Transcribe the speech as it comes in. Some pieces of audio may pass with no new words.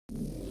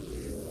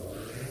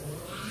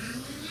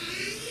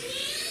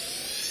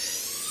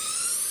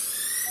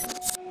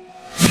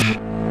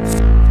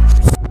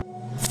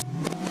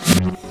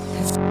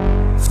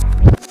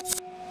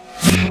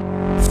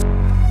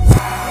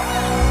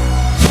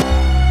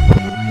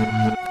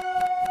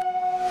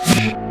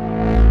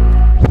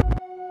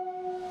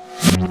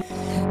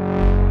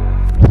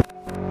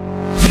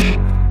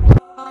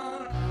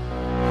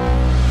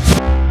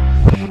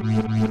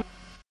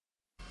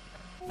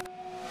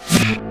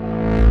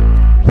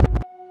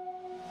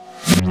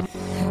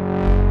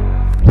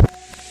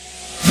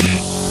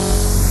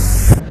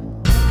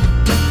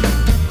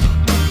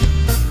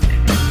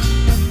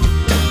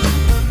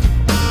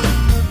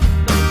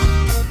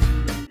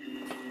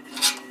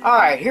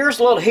Alright, here's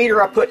a little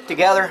heater I put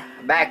together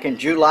back in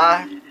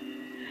July,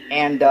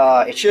 and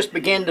it's just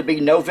beginning to be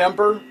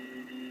November,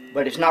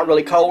 but it's not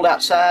really cold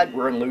outside.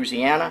 We're in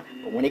Louisiana,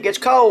 but when it gets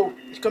cold,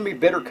 it's going to be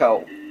bitter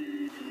cold.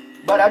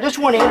 But I just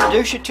want to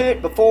introduce you to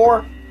it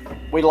before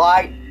we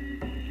light,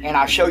 and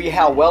I'll show you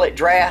how well it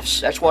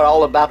drafts. That's what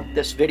all about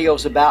this video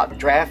is about,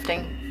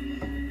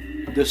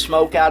 drafting the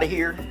smoke out of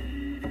here.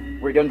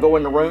 We're going to go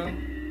in the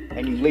room,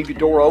 and you leave your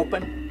door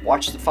open,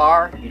 watch the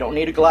fire. You don't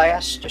need a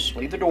glass, just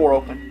leave the door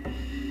open.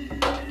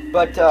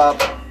 But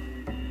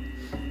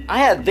I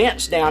have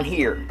vents down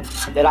here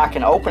that I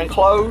can open and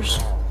close,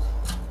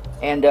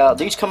 and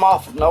these come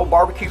off of an old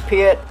barbecue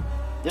pit.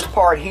 This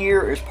part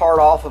here is part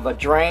off of a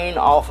drain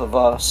off of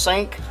a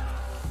sink.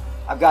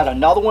 I've got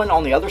another one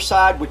on the other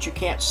side which you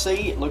can't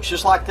see. It looks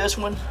just like this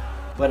one,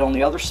 but on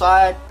the other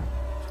side,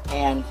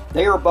 and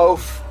they are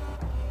both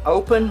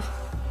open,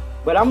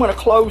 but I'm going to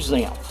close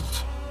them.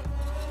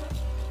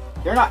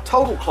 They're not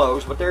total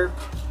closed, but they're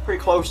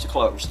pretty close to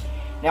closed.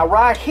 Now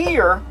right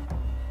here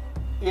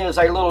is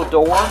a little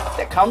door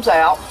that comes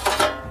out,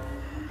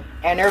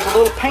 and there's a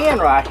little pan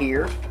right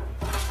here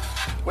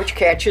which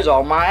catches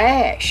all my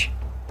ash.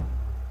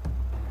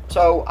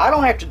 So I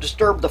don't have to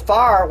disturb the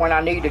fire when I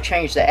need to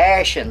change the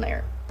ash in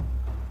there.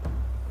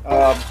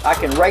 I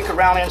can rake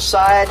around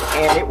inside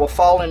and it will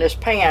fall in this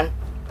pan,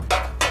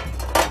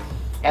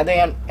 and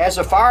then as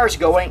the fire is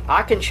going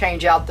I can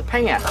change out the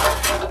pan.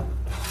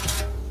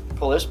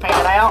 Pull this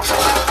pan out,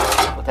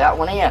 put that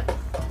one in,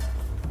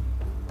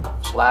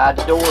 slide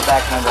the door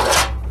back under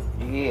there.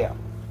 Yeah.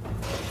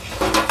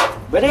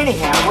 But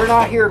anyhow, we're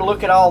not here to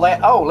look at all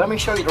that. Oh, let me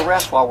show you the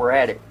rest while we're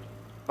at it.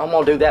 I'm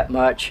going to do that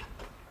much.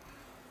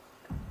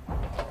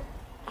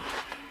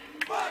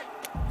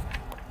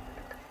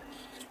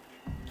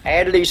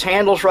 Added these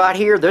handles right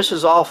here. This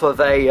is off of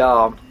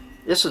a,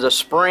 this is a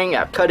spring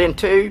I cut in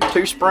two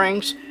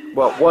springs.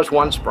 Well, it was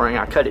one spring,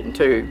 I cut it in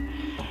two.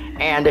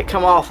 And it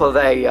come off of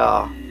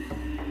a,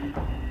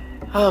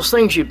 those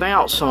things you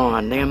bounce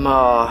on. Them,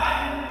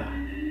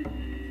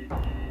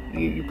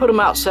 you put them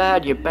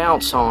outside, you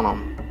bounce on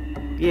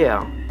them.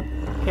 Yeah,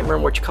 can't remember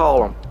what you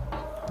call them.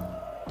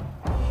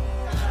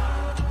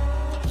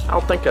 I'll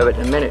think of it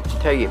in a minute to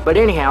tell you. But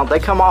anyhow, they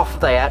come off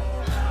of that.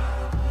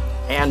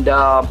 And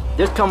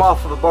this come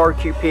off of a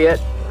barbecue pit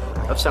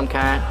of some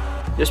kind.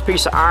 This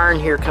piece of iron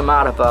here come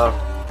out of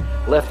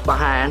left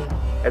behind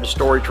at a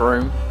storage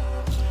room.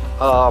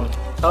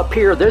 Up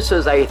here, this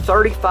is a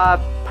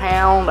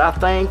 35-pound, I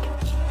think,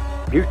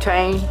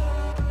 butane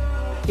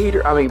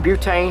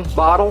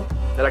bottle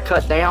that I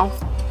cut down.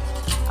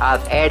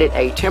 I've added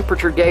a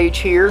temperature gauge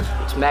here.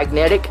 It's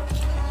magnetic.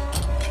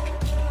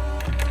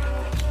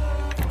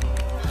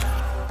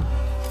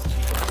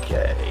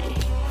 Okay.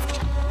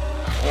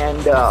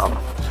 And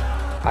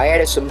I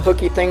added some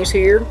hooky things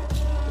here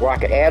where I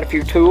could add a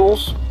few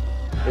tools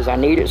as I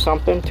needed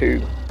something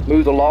to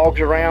move the logs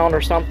around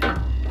or something.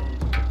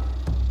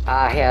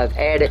 I have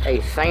added a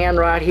fan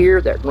right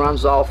here that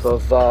runs off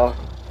of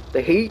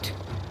the heat.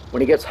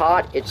 When it gets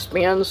hot, it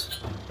spins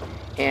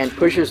and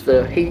pushes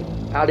the heat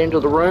out into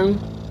the room.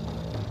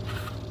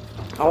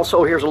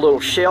 Also, here's a little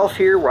shelf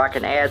here where I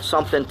can add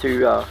something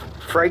to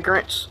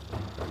fragrance.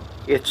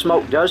 If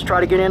smoke does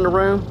try to get in the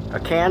room, a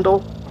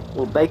candle, a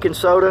little baking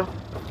soda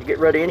to get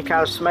rid of any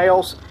kind of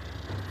smells.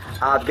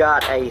 I've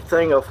got a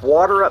thing of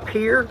water up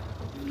here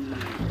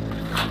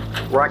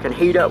where I can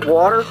heat up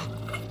water.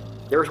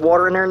 There's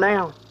water in there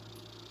now,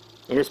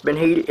 and it's been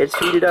heated. It's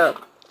heated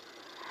up.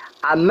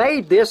 I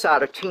made this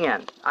out of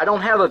tin. I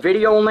don't have a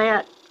video on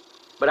that,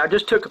 but I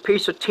just took a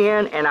piece of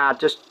tin and I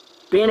just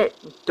bent it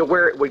to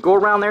where it would go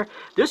around there.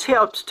 This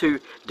helps to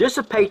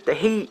dissipate the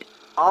heat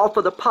off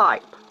of the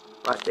pipe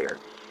right there.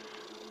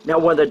 Now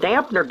when the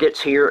dampener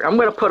gets here, I'm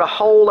going to put a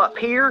hole up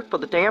here for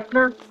the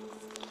dampener.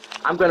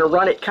 I'm going to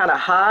run it kind of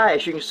high.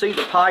 As you can see,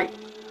 the pipe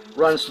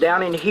runs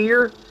down in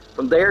here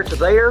from there to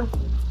there.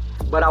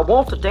 But I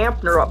want the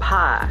dampener up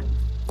high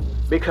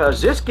because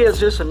this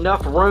gives us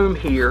enough room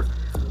here.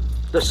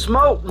 The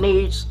smoke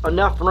needs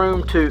enough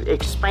room to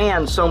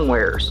expand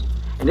somewheres.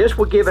 And this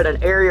will give it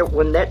an area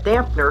when that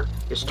dampener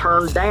is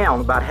turned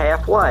down about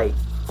halfway.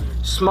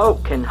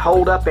 Smoke can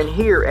hold up in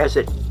here as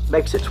it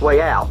makes its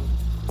way out.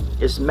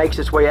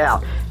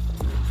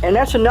 And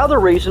that's another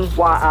reason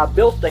why I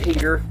built the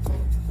heater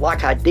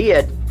like I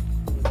did.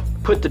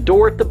 Put the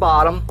door at the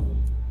bottom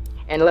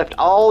and left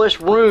all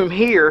this room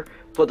here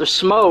for the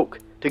smoke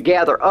to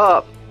gather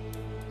up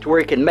to where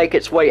it can make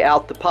its way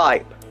out the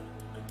pipe.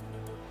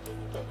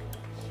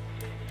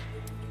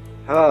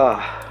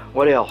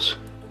 What else?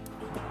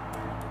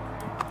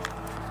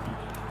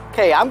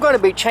 Okay, I'm going to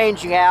be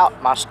changing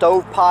out my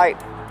stovepipe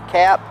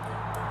cap.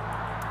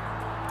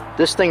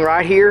 This thing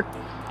right here.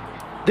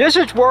 This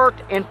has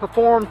worked and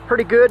performed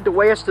pretty good the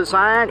way it's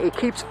designed. It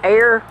keeps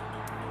air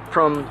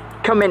from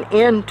coming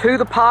into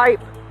the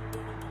pipe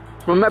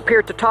from up here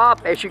at the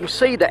top. As you can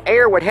see, the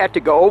air would have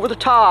to go over the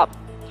top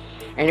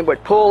and it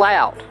would pull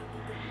out.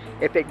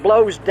 If it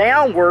blows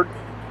downward,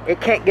 it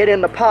can't get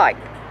in the pipe.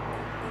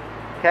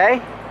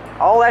 Okay?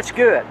 All that's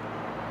good.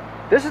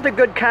 This is the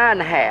good kind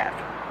to have.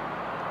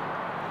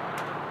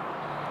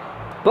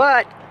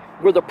 But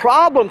where the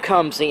problem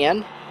comes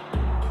in,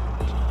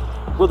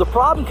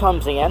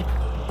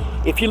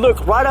 if you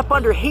look right up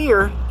under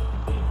here,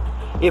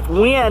 if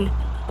wind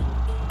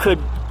could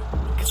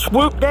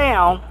swoop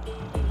down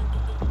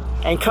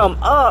and come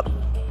up,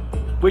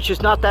 which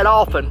is not that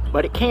often,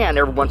 but it can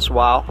every once in a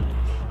while,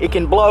 it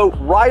can blow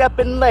right up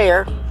in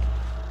there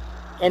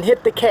and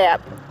hit the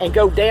cap and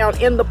go down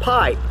in the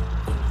pipe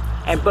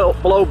and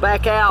blow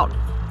back out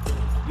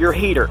your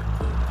heater.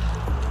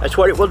 That's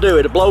what it will do.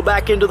 It'll blow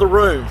back into the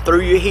room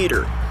through your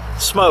heater,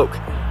 smoke.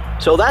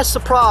 So that's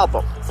the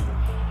problem.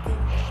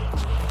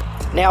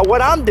 Now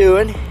what I'm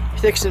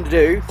fixing to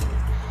do,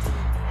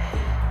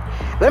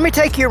 let me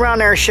take you around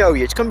there and show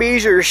you. It's going to be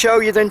easier to show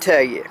you than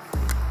tell you.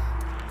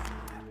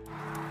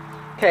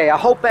 Okay, I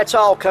hope that's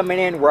all coming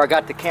in where I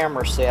got the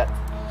camera set.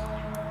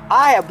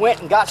 I have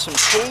went and got some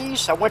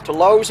tees. I went to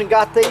Lowe's and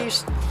got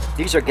these.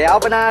 These are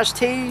galvanized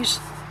tees.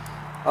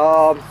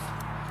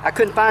 I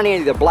couldn't find any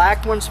of the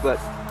black ones, but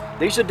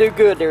these will do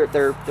good.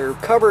 They're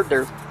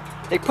covered.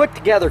 They put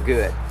together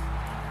good.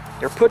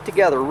 They're put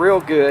together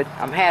real good.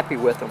 I'm happy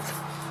with them.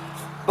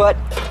 But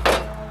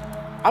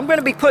I'm going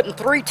to be putting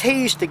 3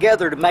 tees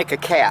together to make a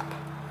cap.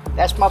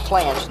 That's my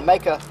plan, is to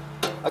make a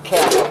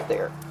cap up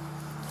there.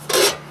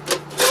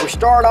 We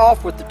start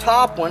off with the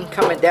top one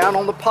coming down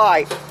on the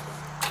pipe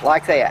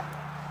like that.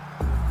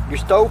 Your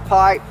stove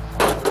pipe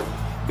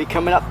be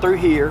coming up through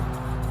here,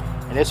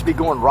 and this will be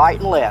going right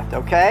and left,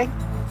 okay?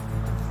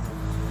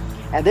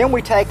 And then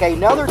we take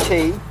another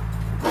tee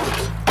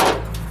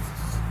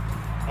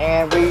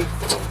and we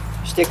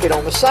stick it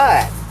on the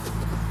side.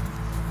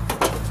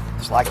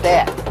 Just like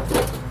that.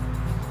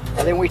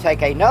 And then we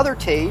take another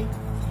tee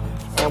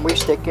and we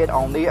stick it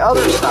on the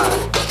other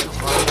side.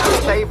 Running down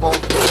the table.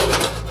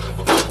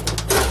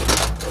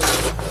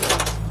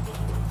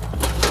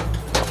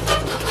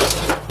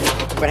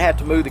 I'm going to have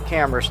to move the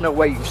camera. There's no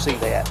way you can see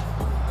that.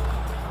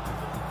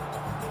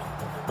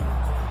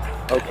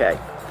 Okay.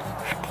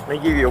 Let me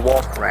give you a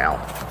walk around.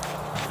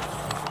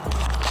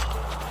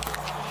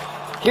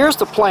 Here's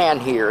the plan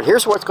here.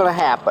 Here's what's going to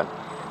happen.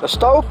 The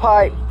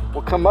stovepipe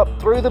will come up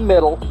through the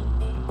middle,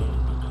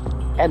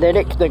 and then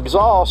it can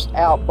exhaust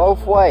out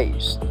both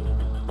ways.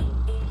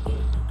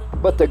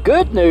 But the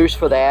good news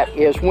for that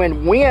is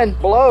when wind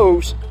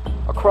blows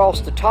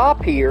across the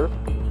top here,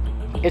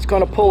 it's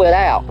going to pull it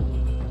out.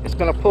 It's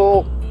going to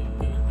pull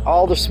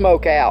all the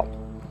smoke out.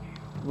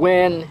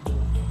 When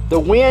the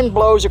wind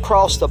blows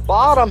across the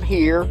bottom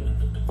here,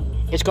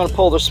 it's going to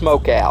pull the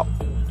smoke out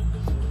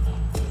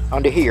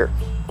under here.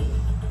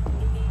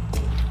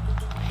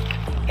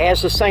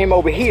 As the same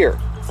over here.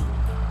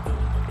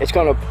 It's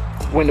going to,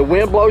 when the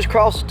wind blows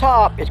across the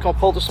top, it's going to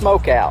pull the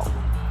smoke out.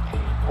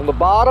 On the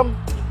bottom,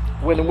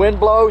 when the wind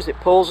blows, it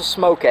pulls the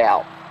smoke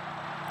out.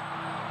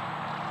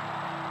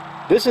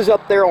 This is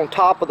up there on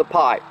top of the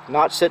pipe,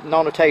 not sitting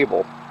on a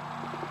table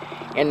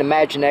in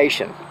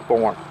imagination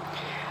form.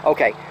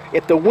 Okay,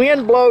 if the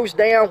wind blows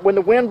down, when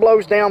the wind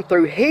blows down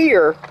through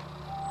here,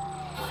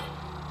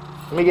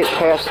 let me get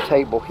past the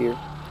table here.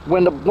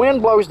 When the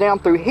wind blows down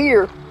through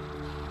here,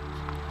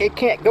 it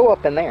can't go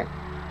up in there.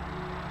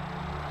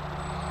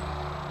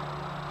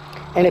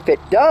 And if it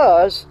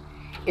does,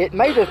 it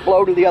may just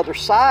blow to the other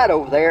side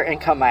over there and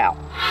come out.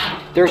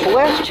 There's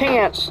less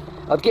chance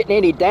of getting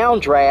any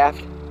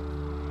downdraft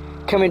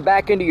coming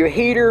back into your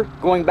heater,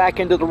 going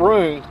back into the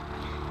room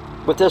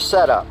with this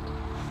setup.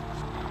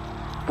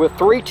 With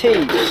 3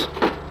 tees.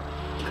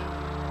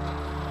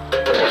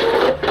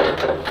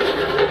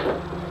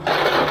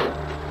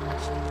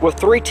 With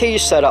 3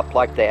 tees set up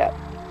like that,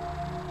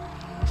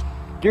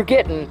 you're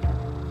getting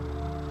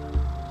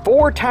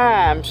 4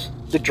 times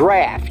the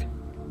draft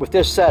with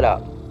this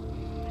setup.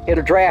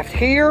 It'll draft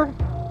here,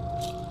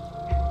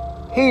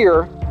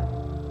 here,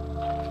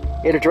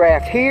 it'll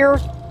draft here,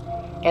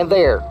 and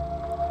there,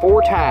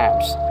 4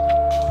 times.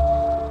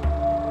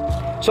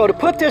 So to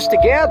put this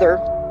together,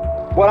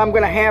 what I'm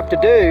going to have to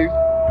do,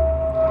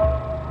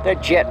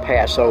 that jet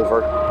pass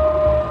over.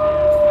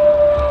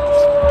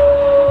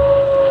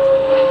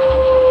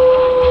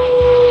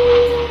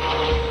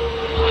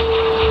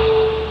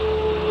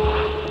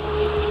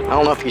 I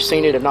don't know if you've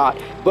seen it or not,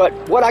 but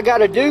what I got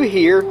to do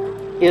here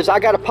is I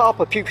got to pop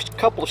a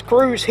couple of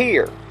screws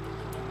here,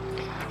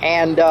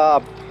 and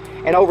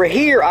over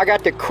here I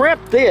got to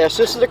crimp this.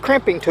 This is a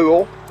crimping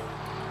tool.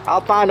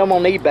 I'll find them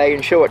on eBay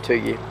and show it to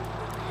you.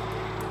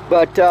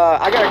 But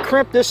I got to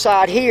crimp this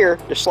side here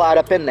to slide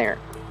up in there.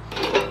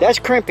 That's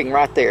crimping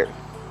right there.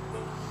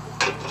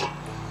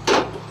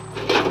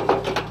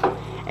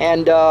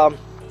 And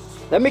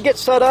let me get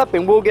set up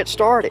and we'll get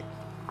started.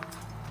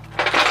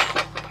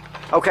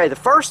 Okay, the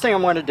first thing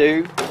I'm going to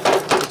do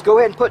is go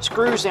ahead and put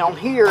screws on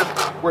here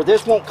where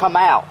this won't come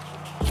out.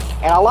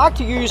 And I like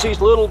to use these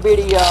little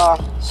bitty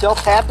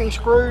self-tapping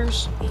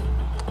screws.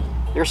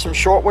 There's some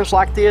short ones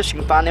like this. You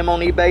can find them on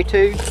eBay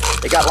too.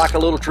 They got like a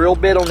little drill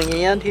bit on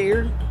the end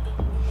here.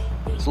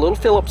 It's a little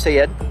Phillips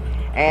head.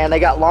 And they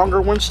got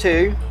longer ones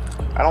too.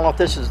 I don't know if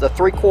this is the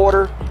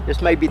 3/4.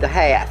 This may be the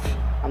half.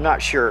 I'm not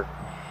sure.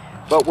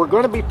 But we're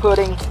going to be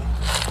putting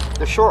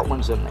the short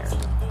ones in there.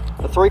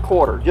 a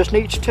 3/4. Just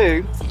needs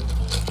 2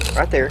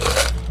 right there.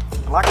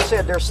 And like I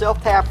said, they're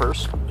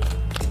self-tappers.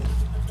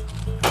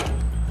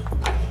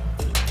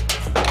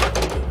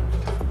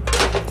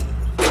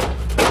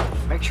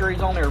 Make sure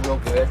he's on there real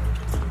good.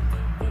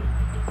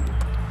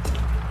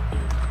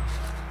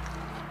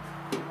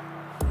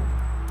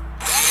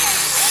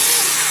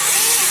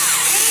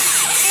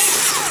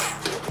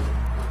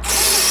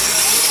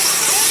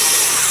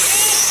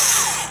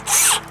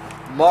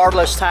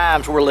 Marvelous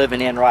times we're living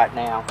in right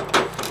now.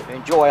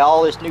 Enjoy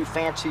all this new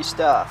fancy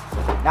stuff.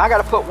 Now I got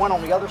to put one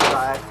on the other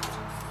side.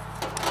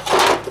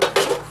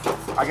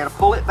 I got to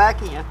pull it back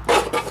in.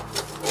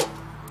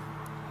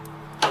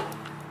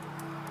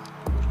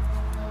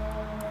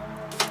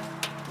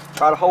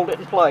 Try to hold it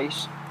in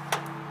place.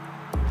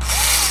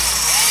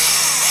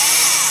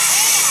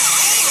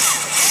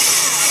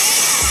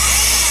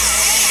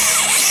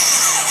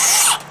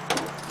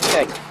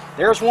 Okay,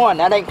 there's one.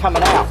 That ain't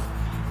coming out.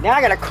 Now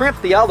I got to crimp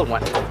the other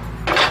one.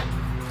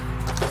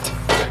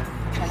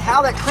 And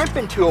how that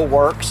crimping tool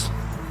works,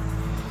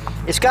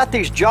 it's got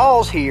these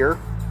jaws here,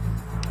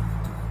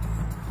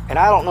 and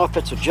I don't know if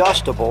it's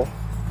adjustable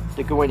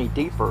to go any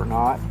deeper or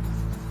not.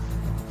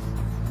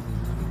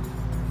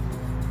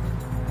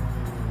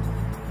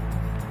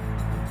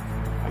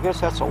 I guess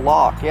that's a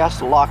lock. Yeah, that's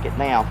to lock it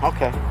down.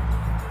 Okay.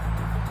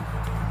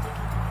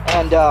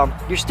 And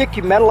you stick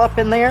your metal up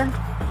in there,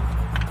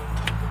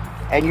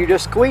 and you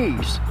just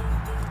squeeze.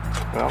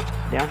 Well,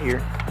 down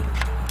here.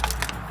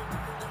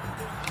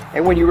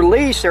 And when you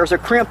release, there's a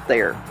crimp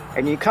there.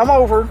 And you come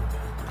over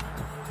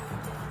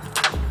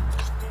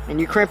and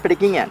you crimp it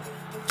again.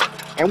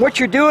 And what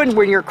you're doing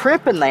when you're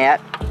crimping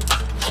that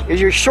is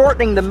you're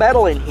shortening the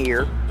metal in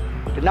here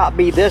to not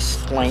be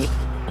this length,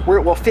 where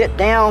it will fit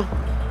down,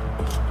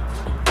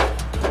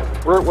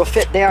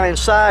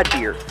 inside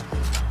here.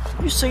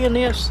 You seeing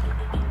this?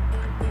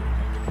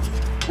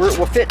 Where it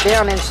will fit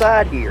down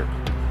inside here.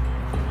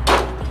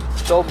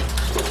 So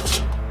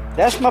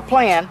that's my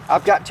plan.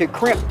 I've got to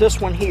crimp this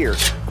one here.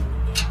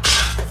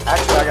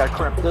 Actually, I got to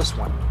crimp this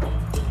one.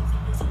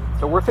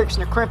 So we're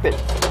fixing to crimp it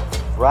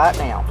right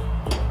now.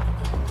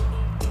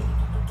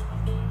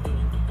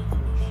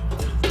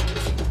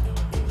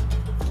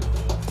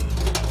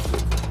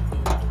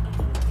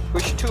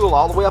 Push your tool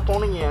all the way up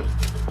on the end.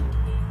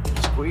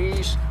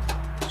 Squeeze.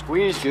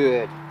 Squeeze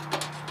good.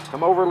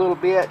 Come over a little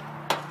bit.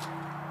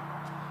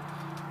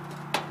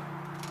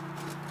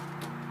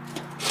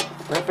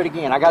 Crimp it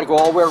again. I got to go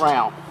all the way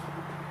around.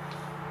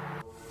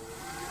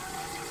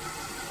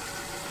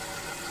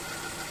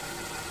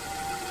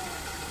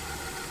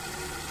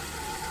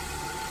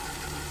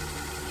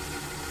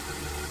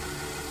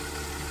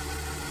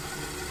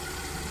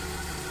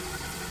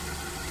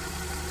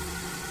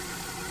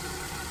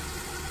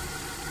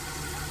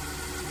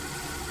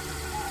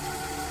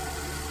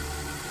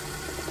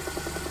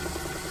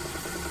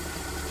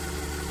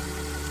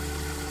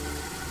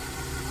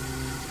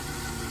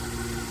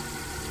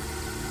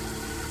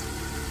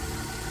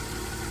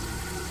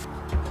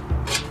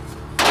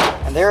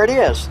 And there it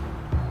is.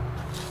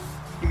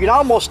 You can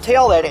almost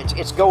tell that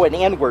it's going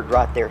inward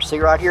right there. See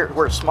right here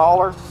where it's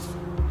smaller?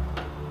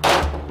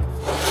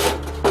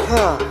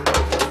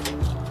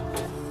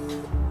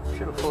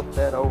 Should have flipped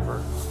that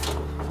over.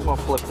 I'm going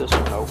to flip this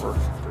one over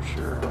for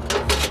sure.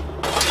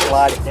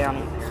 Slide it down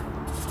in there.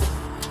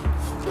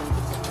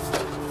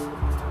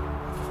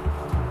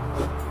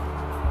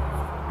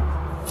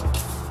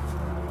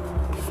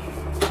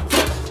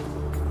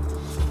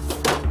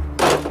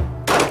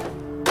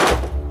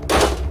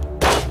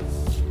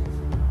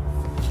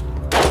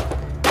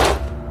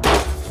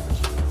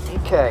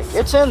 Okay,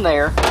 it's in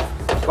there,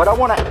 but I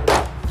want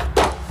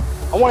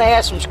to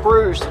add some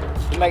screws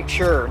to make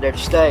sure that it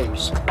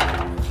stays.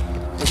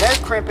 Because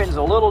that crimping is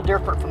a little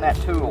different from that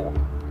tool.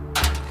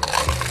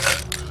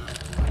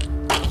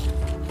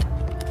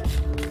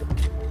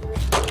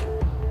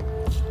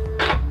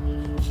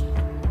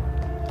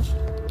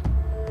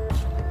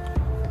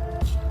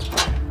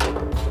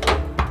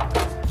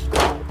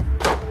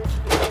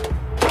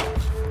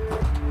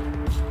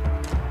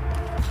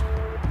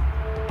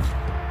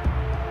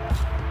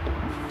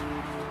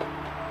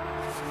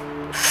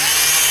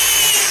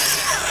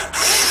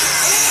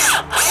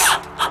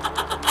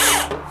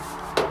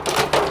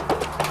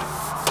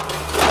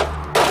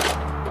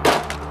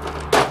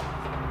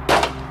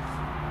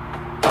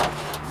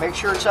 Make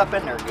sure it's up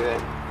in there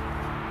good.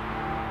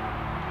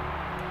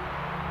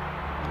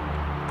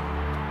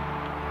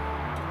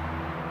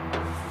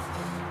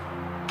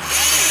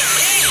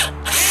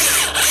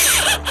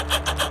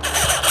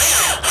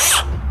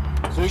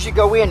 As soon as you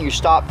go in, you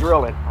stop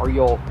drilling, or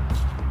you'll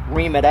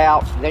ream it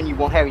out, and then you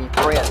won't have any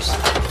threads.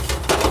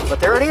 But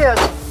there it is.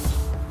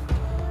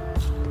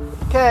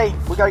 Okay,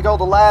 we got to go to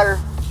the ladder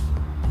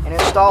and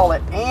install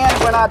it.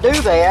 And when I do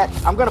that,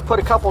 I'm going to put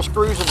a couple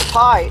screws in the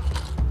pipe,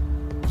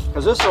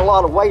 because this is a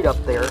lot of weight up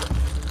there.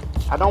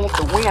 I don't want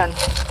the wind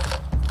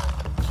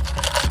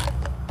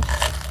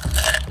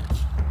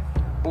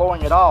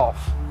blowing it off.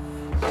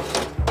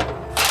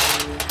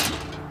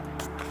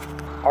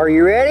 Are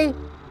you ready?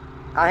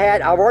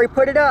 I've already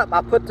put it up.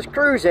 I put the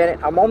screws in it.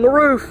 I'm on the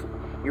roof.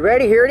 You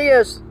ready? Here it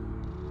is.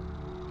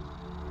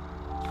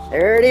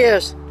 There it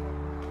is.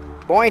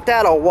 Boy, ain't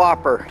that a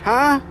whopper,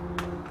 huh?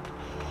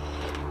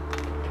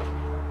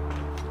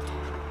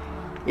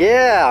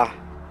 Yeah.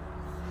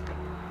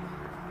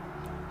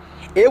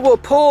 It will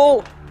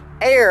pull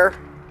air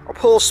or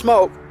pull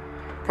smoke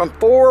from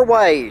 4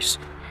 ways.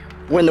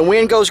 When the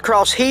wind goes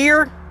across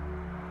here,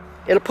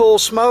 it'll pull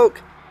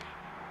smoke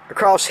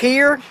across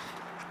here,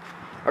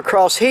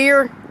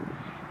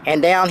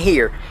 and down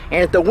here.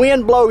 And if the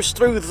wind blows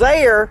through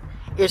there,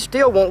 it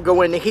still won't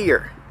go into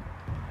here.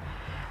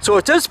 So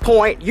at this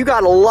point, you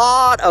got a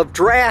lot of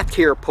draft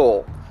here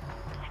pull.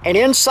 And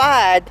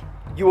inside,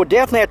 you will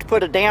definitely have to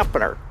put a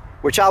dampener,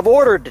 which I've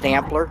ordered the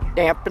dampener.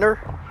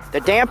 The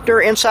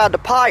dampener inside the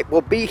pipe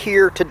will be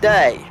here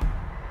today.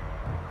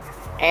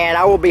 And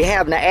I will be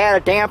having to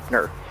add a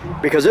dampener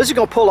because this is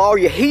going to pull all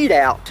your heat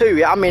out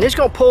too. I mean, it's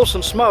going to pull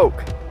some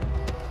smoke.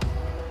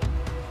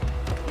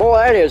 Boy,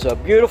 that is a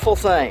beautiful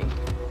thing.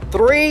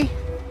 Three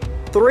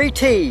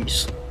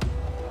T's.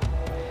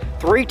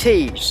 3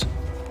 T's.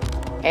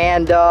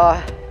 And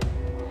the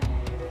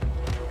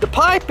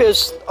pipe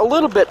is a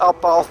little bit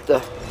up off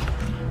the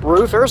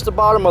roof. There's the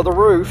bottom of the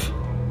roof.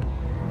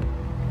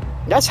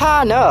 That's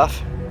high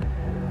enough.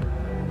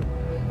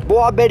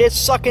 Boy, I bet it's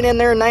sucking in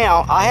there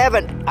now. I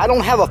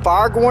don't have a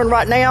fire going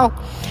right now,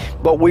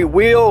 but we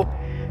will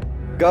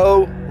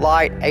go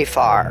light a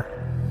fire.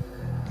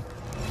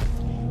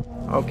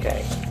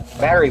 Okay,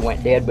 battery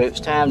went dead, but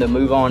it's time to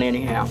move on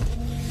anyhow.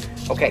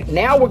 Okay,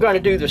 now we're going to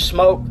do the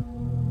smoke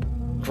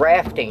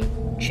drafting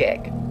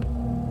check,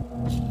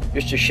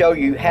 just to show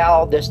you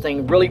how this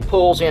thing really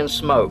pulls in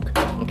smoke.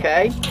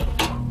 Okay,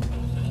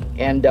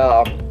 and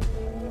I'm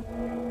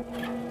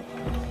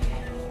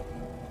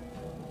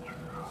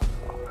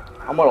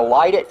going to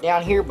light it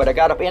down here, but I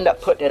got to end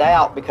up putting it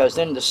out because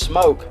then the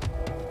smoke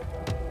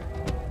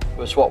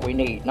is what we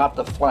need, not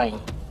the flame.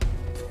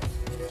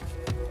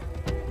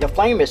 The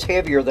flame is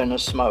heavier than the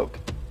smoke.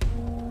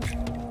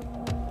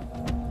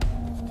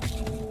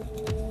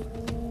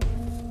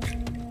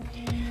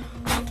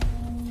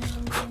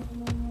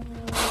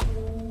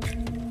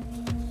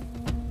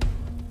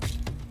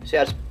 See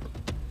how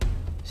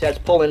it's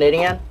pulling it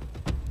in?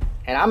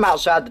 And I'm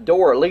outside the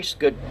door at least a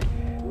good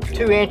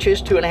 2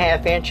 inches,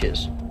 2.5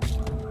 inches.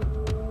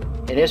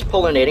 And it's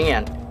pulling it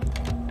in.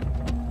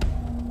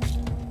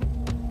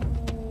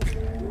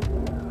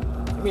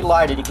 Let me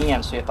light it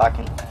again, see if I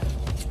can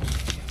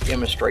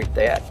demonstrate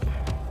that.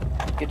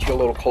 Get you a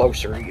little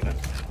closer even.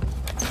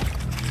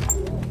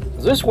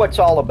 This is what it's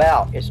all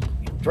about. It's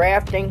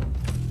drafting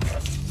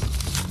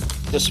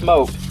the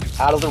smoke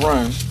out of the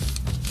room.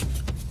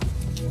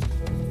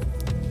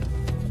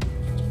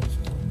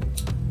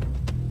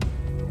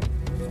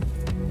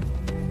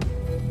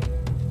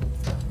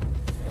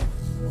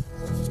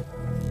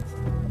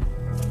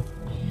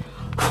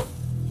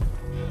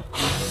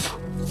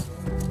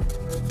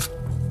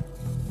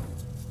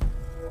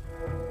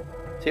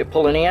 See it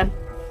pulling in?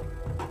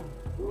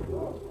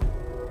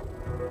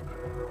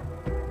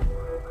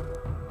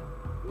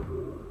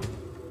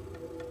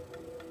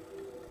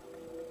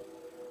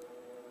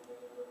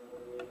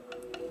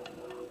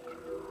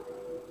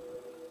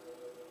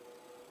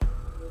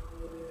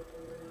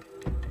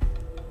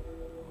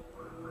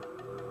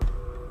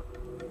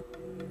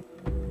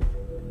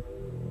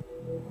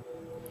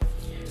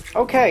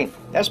 Okay,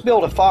 let's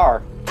build a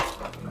fire.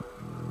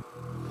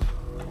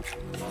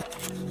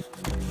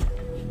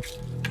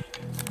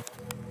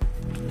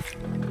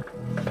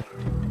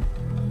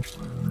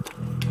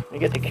 Let me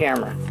get the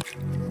camera.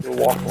 We'll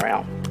walk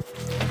around.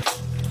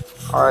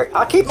 Alright,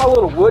 I keep my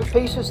little wood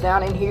pieces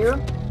down in here.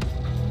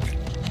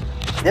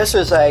 This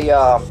is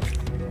a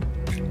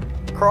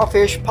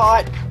crawfish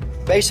pot,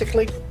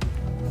 basically.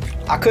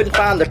 I couldn't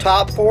find the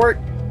top for it,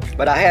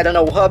 but I had an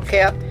old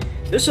hubcap.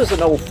 This is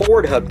an old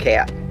Ford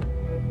hubcap.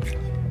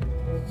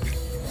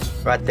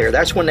 Right there.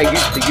 That's when they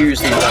used to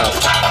use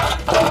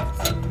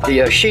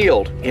the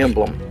shield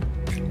emblem.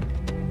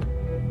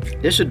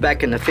 This is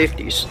back in the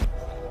 50s.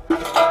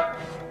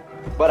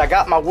 But I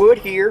got my wood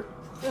here.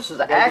 This is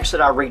the axe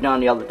that I redone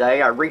the other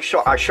day.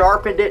 I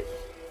sharpened it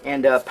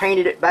and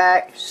painted it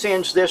back.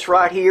 Singed this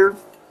right here.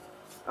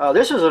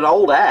 This is an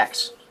old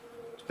axe.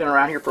 It's been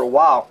around here for a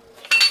while.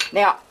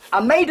 Now, I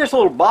made this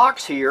little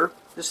box here.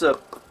 This is a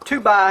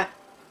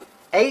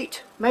 2x8,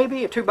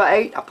 maybe a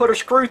 2x8. I put a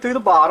screw through the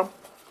bottom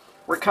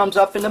where it comes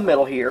up in the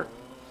middle here.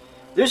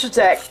 This is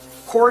that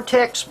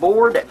Cortex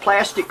board, that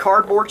plastic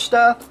cardboard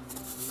stuff.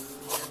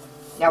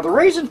 Now the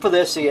reason for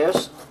this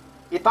is,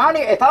 if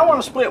I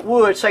want to split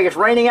wood, say it's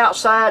raining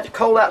outside, it's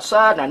cold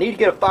outside, and I need to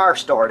get a fire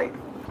started,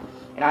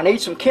 and I need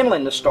some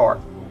kindling to start.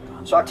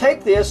 So I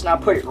take this and I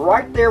put it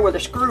right there where the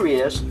screw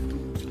is.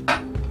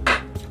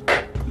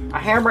 I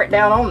hammer it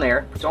down on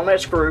there. It's on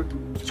that screw.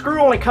 The screw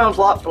only comes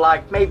up for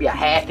like maybe a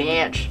 1/2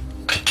 inch.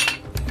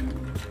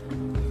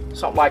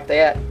 Something like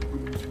that.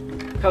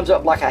 Comes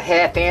up like a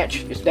 1/2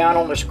 inch. It's down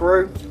on the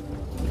screw.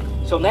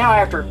 So now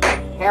after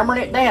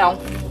hammering it down,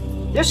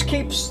 this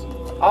keeps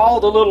all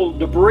the little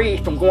debris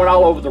from going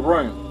all over the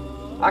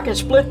room. I can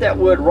split that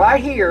wood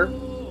right here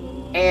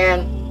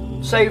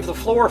and save the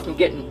floor from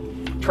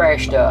getting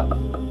trashed up.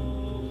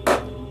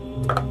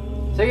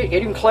 See, it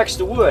even collects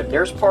the wood.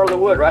 There's part of the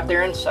wood right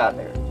there inside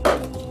there.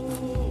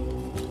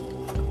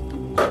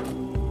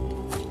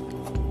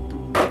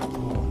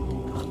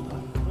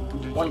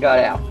 One got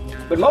out,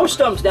 but most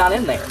of them's down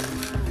in there.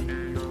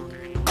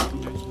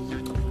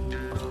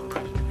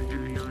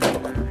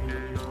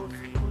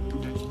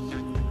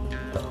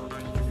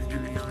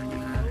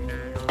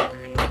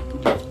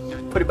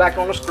 Put it back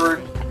on the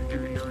screw.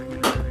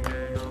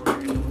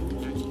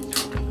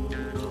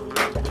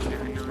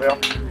 Well,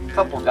 a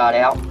couple got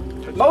out,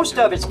 but most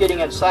of it's getting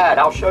inside.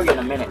 I'll show you in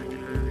a minute.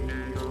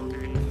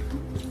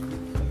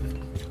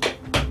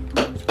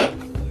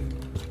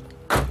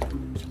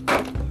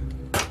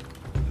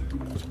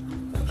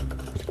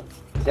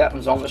 That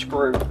one's on the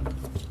screw.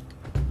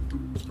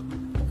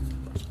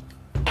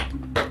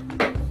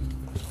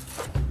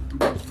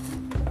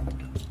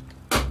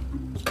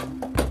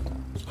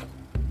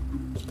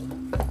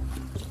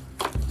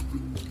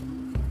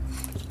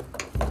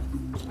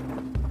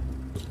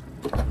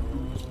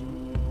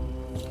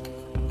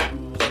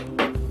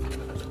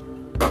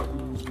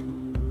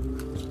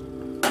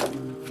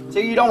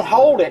 See, you don't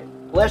hold it,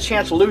 less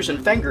chance of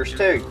losing fingers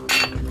too.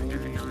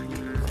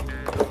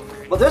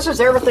 Well, this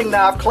is everything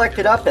that I've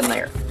collected up in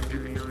there.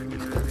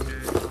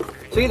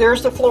 See,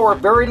 there's the floor,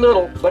 very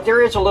little, but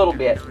there is a little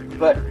bit.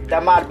 But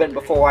that might have been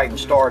before I even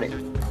started.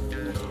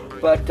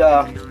 But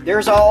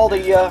there's all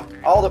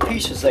the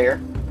pieces there.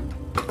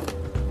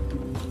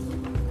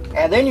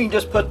 And then you can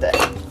just put the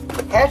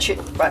hatchet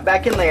right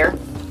back in there,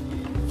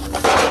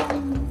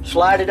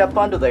 slide it up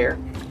under there.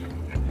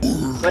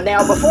 But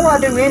now, before I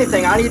do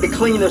anything, I need to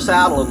clean this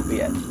out a little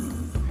bit.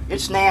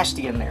 It's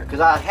nasty in there because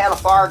I had a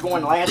fire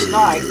going last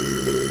night.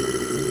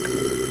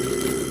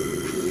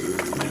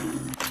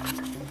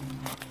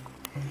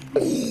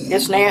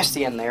 It's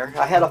nasty in there.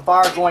 I had a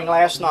fire going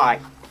last night.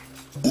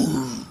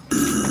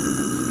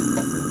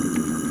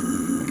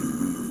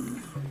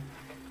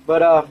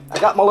 But I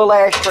got my little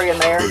ashtray in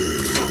there.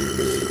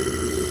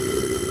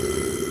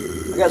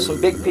 I got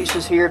some big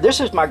pieces here. This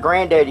is my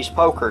granddaddy's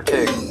poker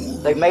too.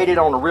 They made it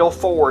on a real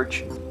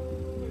forge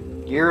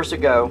years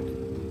ago.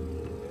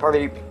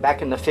 Probably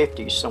back in the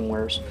 50s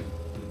somewheres.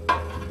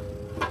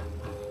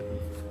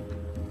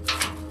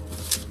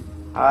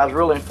 I was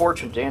really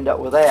unfortunate to end up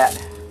with that.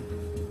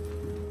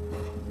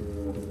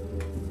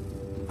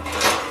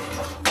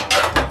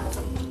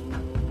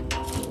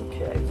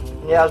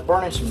 Yeah, I was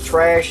burning some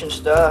trash and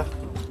stuff,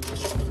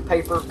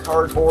 paper,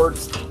 cardboard.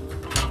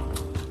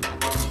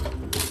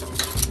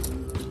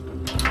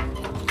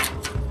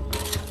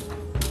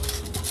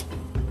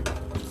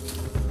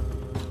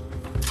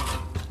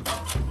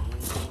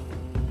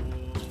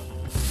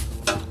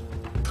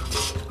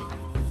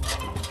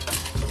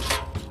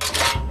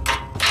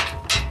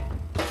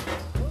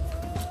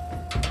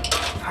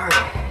 All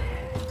right.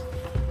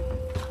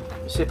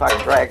 Let's see if I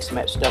can drag some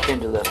of that stuff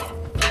into the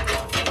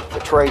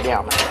tray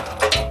down there.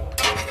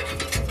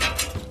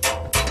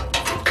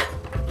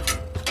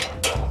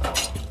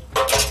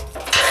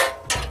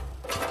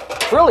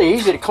 It's really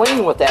easy to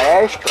clean with that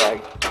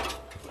ashtray.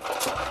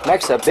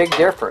 Makes a big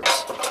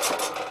difference.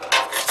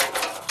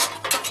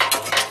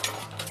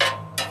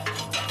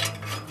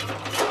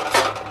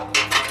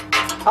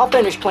 I'll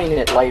finish cleaning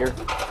it later.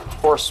 Of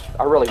course,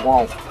 I really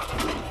won't.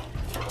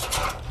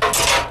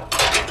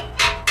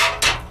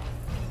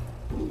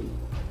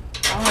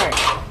 Alright.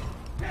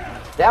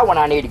 That one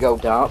I need to go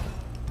dump.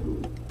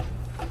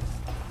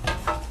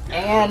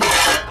 And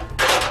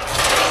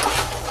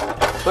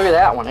look at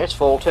that one, it's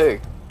full too.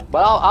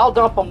 But I'll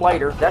dump them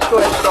later. Let's go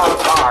ahead and start a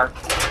fire.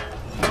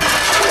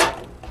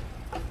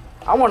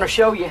 I want to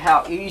show you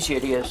how easy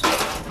it is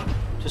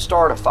to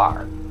start a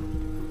fire.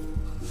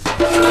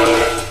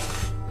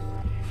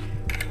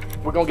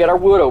 We're going to get our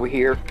wood over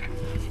here.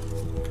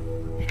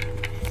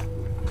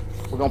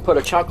 We're going to put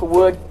a chunk of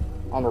wood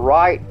on the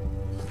right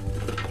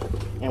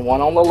and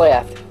one on the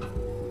left.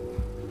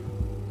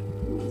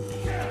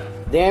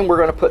 Then we're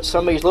going to put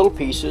some of these little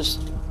pieces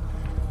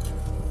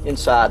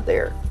inside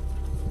there.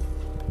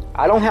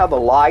 I don't have a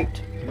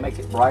light to make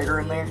it brighter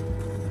in there.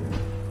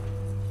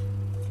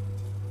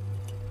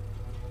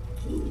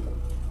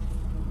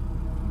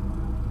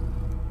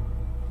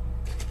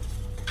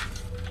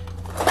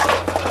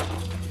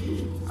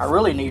 I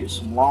really needed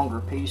some longer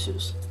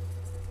pieces.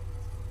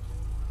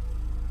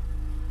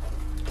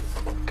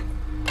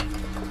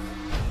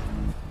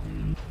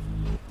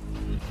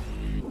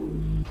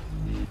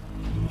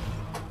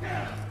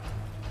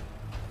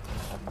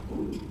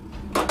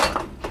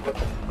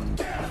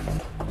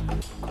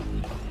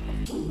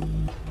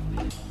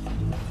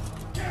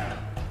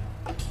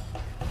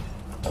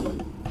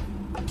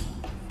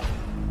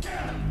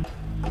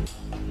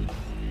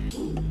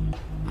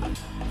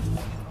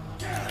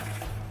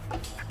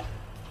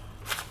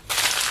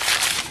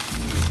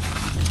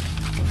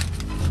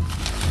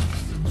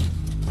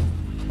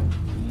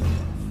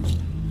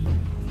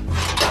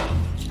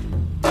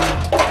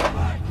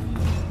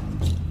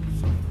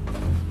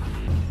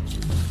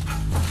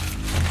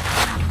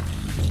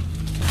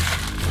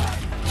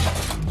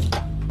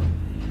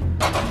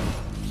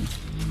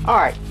 All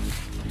right.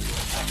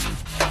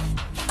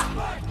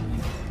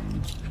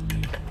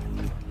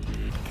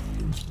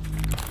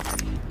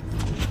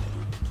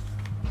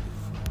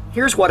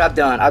 Here's what I've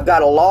done. I've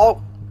got a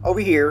log over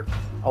here,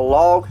 a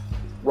log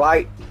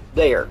right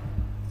there.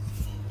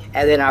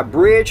 And then I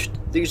bridged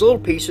these little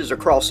pieces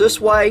across this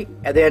way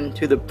and then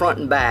to the front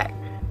and back,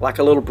 like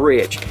a little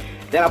bridge.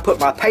 Then I put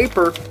my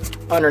paper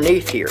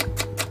underneath here.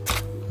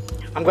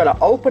 I'm going to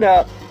open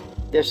up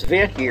this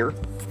vent here,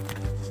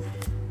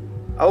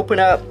 open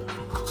up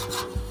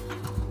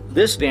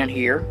this vent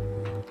here.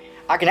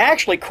 I can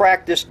actually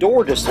crack this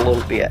door just a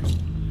little bit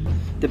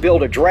to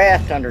build a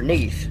draft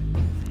underneath.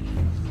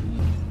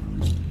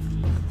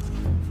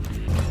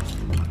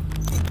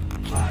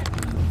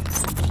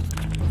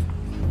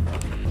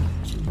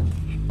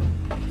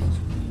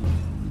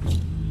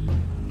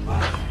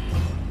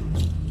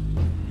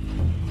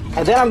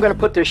 And then I'm going to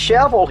put this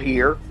shovel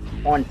here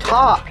on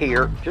top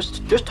here,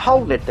 just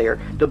holding it there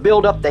to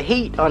build up the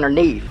heat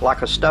underneath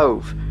like a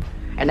stove.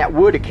 And that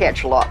wood will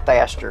catch a lot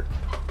faster.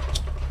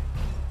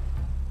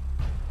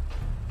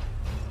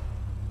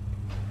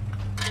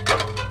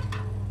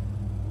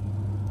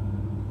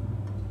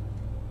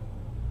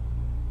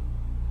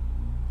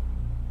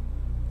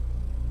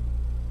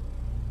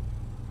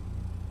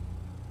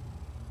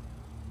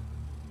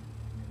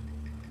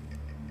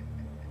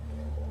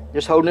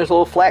 Just holding this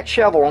little flat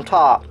shovel on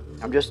top.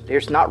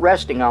 It's not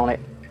resting on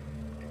it.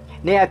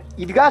 Now, if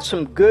you've got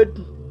some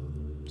good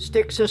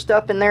sticks and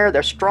stuff in there,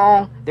 they're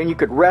strong, then you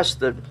could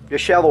rest the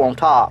shovel on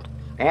top.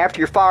 And after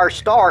your fire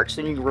starts,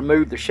 then you can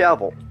remove the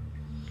shovel.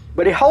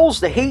 But it holds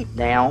the heat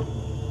down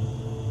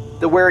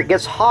to where it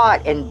gets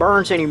hot and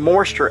burns any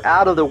moisture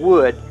out of the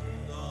wood,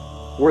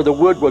 where the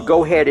wood will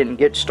go ahead and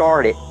get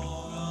started.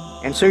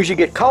 And as soon as you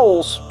get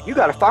coals, you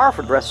got a fire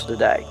for the rest of the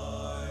day.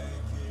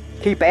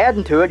 Keep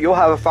adding to it, you'll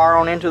have a fire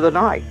on into the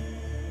night.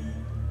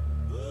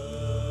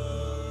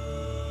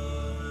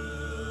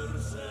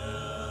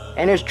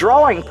 And it's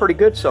drawing pretty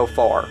good so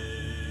far.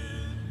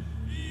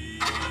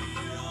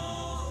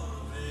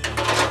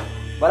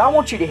 But I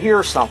want you to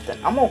hear something.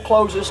 I'm going to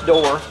close this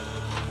door.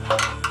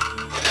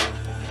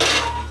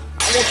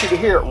 I want you to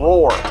hear it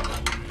roar.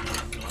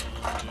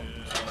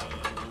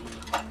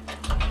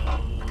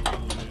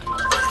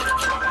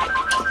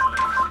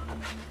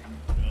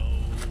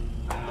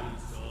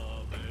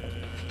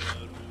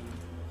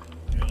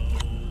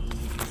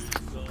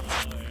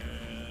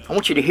 I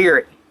want you to hear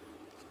it.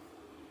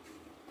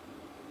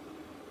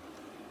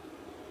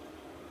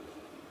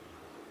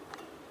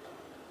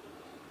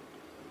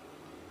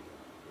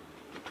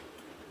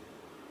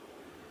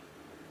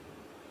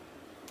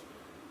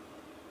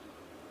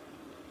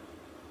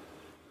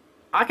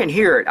 I can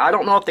hear it. I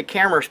don't know if the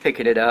camera's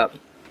picking it up.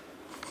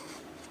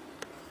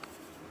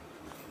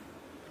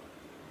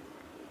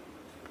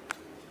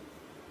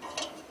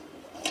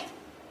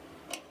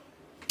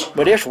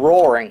 But it's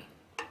roaring.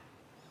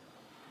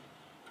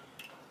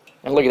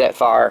 And look at that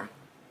fire.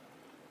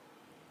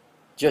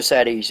 Just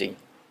that easy.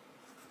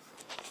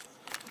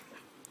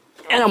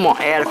 And I'm going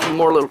to add a few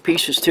more little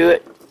pieces to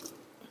it.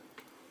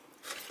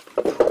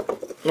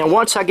 Now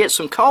once I get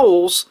some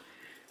coals,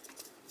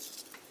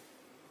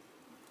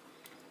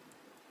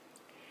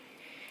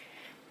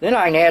 then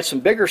I can add some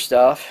bigger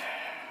stuff.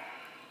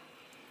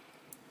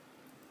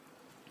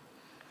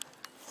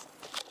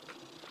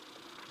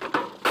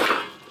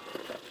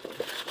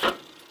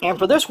 And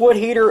for this wood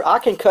heater, I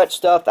can cut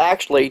stuff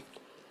actually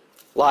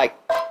like,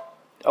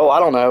 oh, I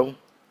don't know,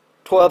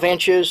 12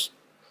 inches,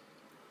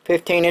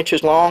 15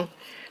 inches long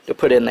to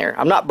put in there.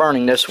 I'm not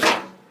burning this one.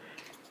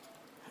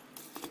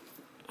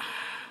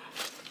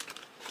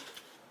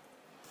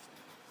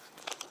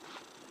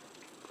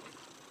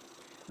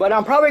 But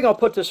I'm probably going to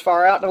put this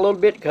fire out in a little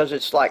bit because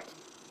it's like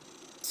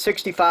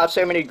 65,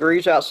 70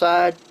 degrees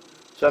outside.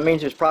 So that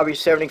means it's probably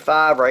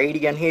 75 or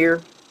 80 in here.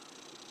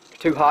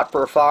 It's too hot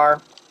for a fire.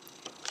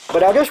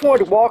 But I just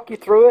wanted to walk you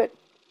through it.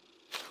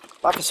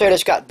 Like I said,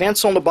 it's got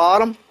vents on the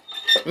bottom.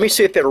 Let me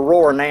see if it'll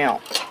roar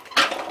now.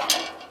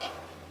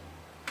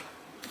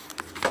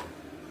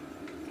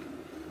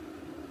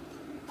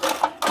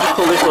 Let me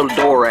pull this little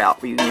door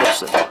out where you can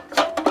listen.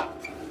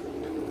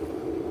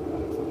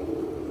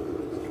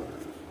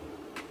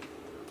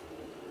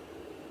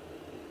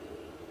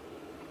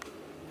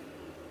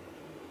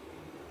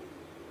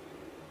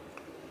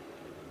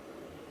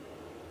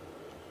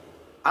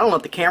 I don't know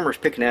if the camera's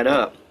picking that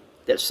up,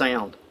 that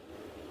sound.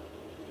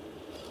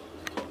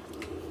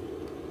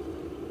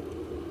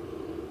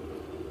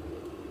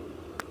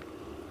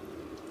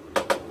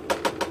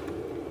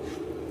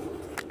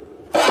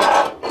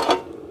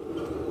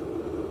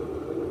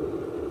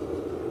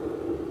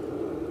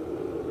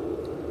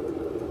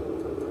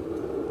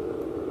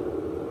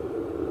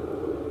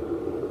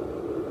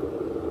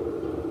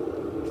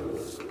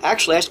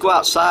 Actually, let's go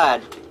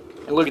outside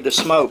and look at the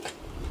smoke.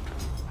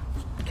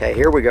 Okay,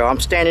 here we go. I'm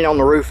standing on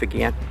the roof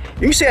again.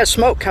 You can see that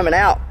smoke coming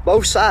out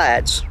both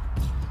sides.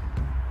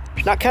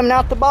 It's not coming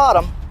out the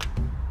bottom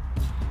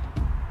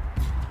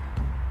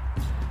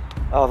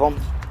of them,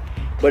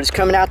 but it's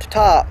coming out the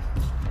top.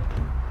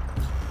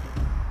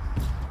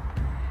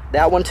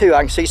 That one too,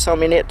 I can see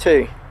some in it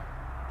too.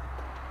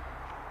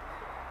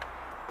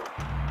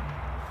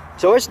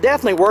 So it's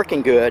definitely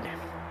working good.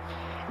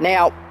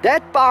 Now,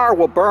 that fire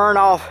will burn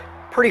off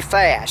pretty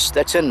fast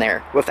that's in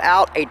there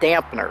without a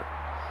dampener.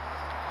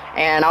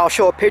 And I'll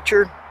show a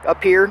picture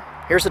up here.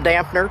 Here's the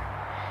dampener.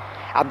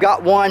 I've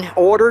got one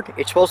ordered.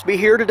 It's supposed to be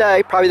here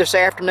today, probably this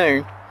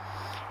afternoon.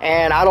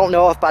 And I don't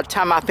know if by the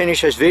time I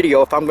finish this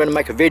video, if I'm going to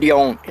make a video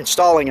on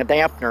installing a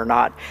dampener or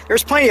not.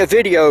 There's plenty of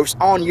videos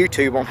on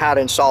YouTube on how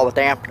to install a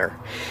dampener.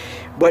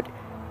 But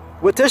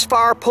with this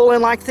fire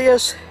pulling like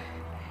this,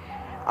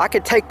 I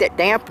could take that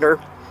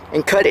dampener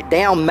and cut it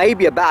down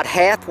maybe about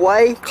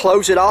halfway,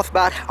 close it off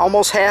about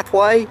almost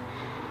halfway,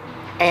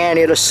 and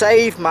it'll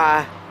save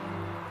my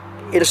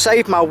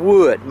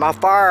wood. My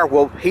fire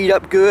will heat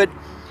up good,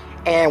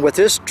 and with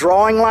this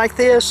drawing like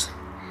this,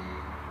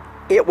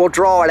 it will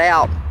draw it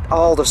out,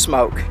 all the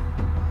smoke.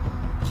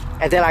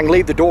 And then I can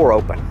leave the door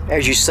open,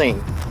 as you've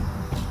seen.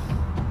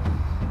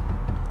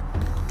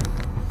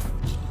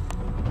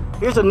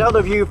 Here's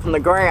another view from the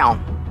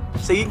ground.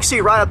 So you can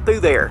see right up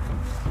through there.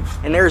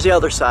 And there's the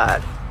other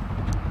side.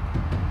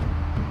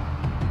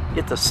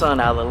 Get the sun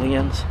out of the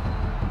lens.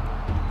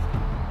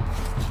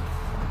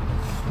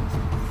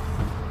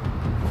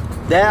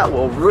 That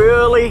will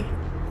really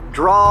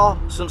draw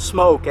some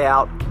smoke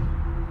out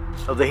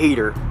of the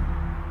heater.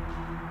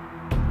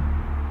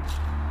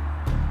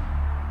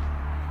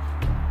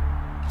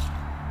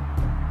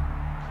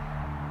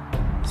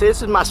 See,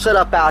 this is my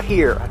setup out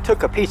here. I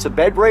took a piece of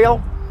bed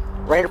rail,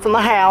 ran it from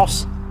the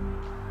house,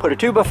 put a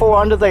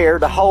 2x4 under there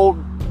to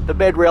hold the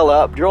bed rail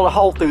up, drilled a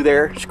hole through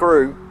there,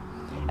 screw,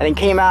 and then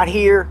came out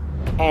here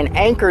and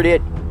anchored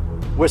it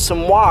with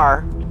some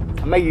wire.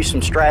 I may use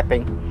some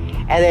strapping,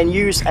 and then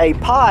use a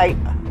pipe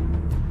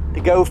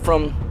to go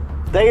from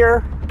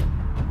there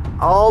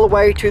all the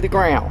way to the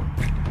ground.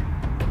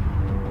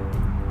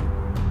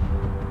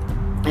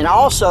 And I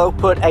also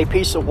put a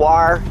piece of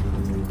wire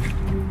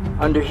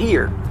under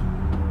here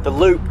to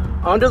loop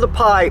under the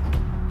pipe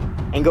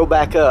and go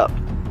back up.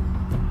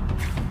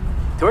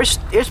 So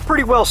it's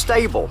pretty well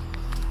stable.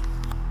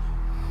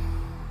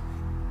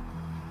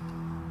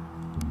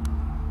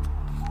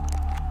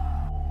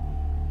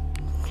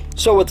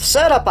 So with the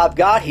setup I've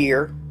got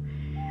here,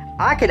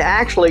 I could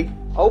actually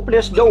open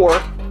this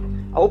door,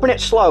 open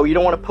it slow, you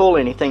don't want to pull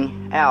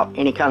anything out,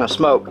 any kind of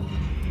smoke,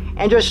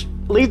 and just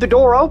leave the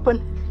door open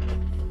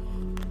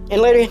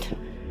and let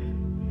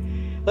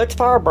the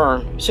fire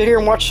burn. Sit here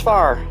and watch the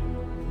fire.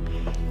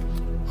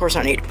 Of course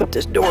I need to put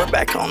this door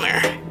back on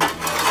there.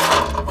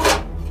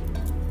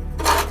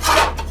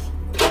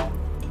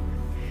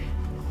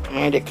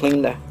 And it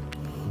cleaned the...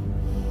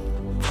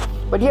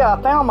 But yeah,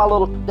 I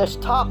found this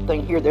top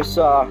thing here, this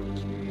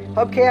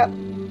hubcap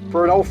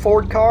for an old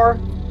Ford car,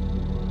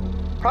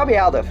 probably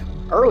out of the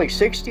early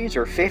 60s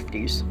or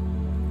 50s,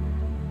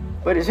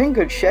 but it's in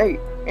good shape,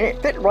 and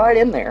it fit right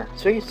in there.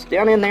 See, it's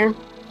down in there.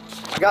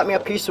 I got me a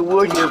piece of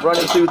wood here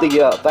running through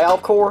the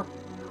valve core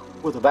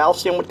where the valve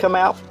stem would come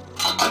out,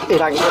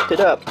 and I can lift it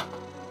up.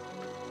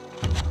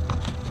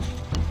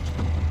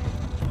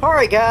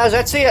 Alright guys,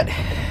 that's it.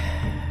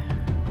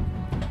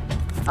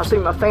 I see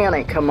my fan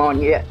ain't come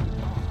on yet.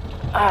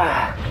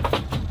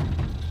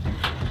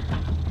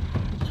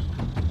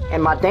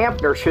 And my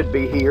dampener should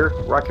be here,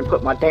 where I can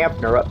put my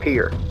dampener up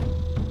here.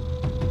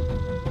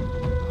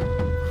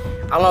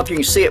 I don't know if you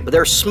can see it, but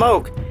there's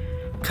smoke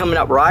coming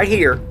up right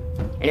here,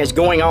 and it's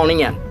going on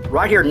in,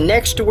 right here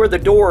next to where the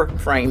door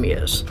frame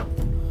is.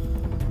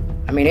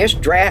 I mean, it's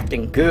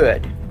drafting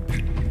good.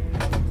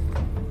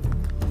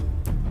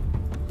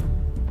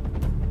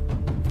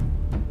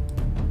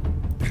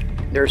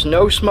 There's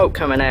no smoke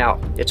coming out.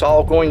 It's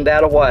all going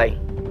that way.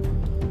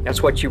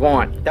 That's what you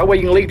want. That way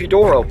you can leave your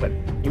door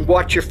open. You can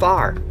watch your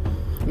fire.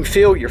 You can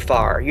feel your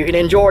fire. You can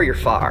enjoy your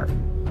fire.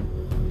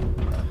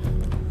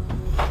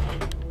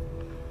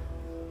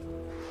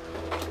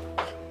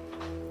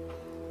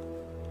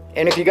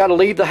 And if you got to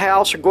leave the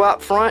house or go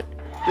out front,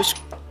 just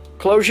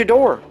close your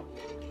door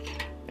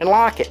and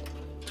lock it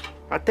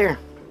right there.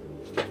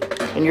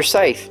 And you're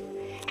safe.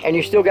 And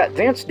you still got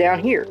vents down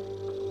here.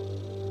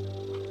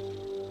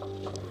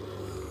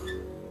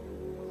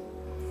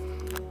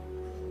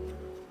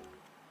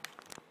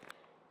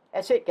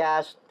 That's it,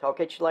 guys. Talk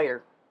at you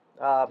later.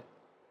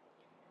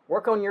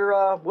 Work on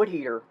your wood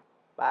heater.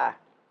 Bye.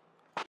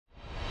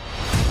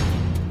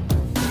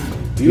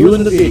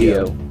 Viewing the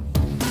video,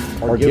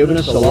 or giving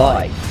us a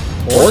like,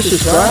 or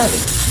subscribing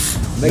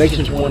makes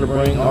us want to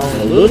bring on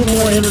a little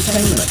more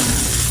entertainment.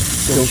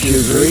 Don't you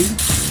agree?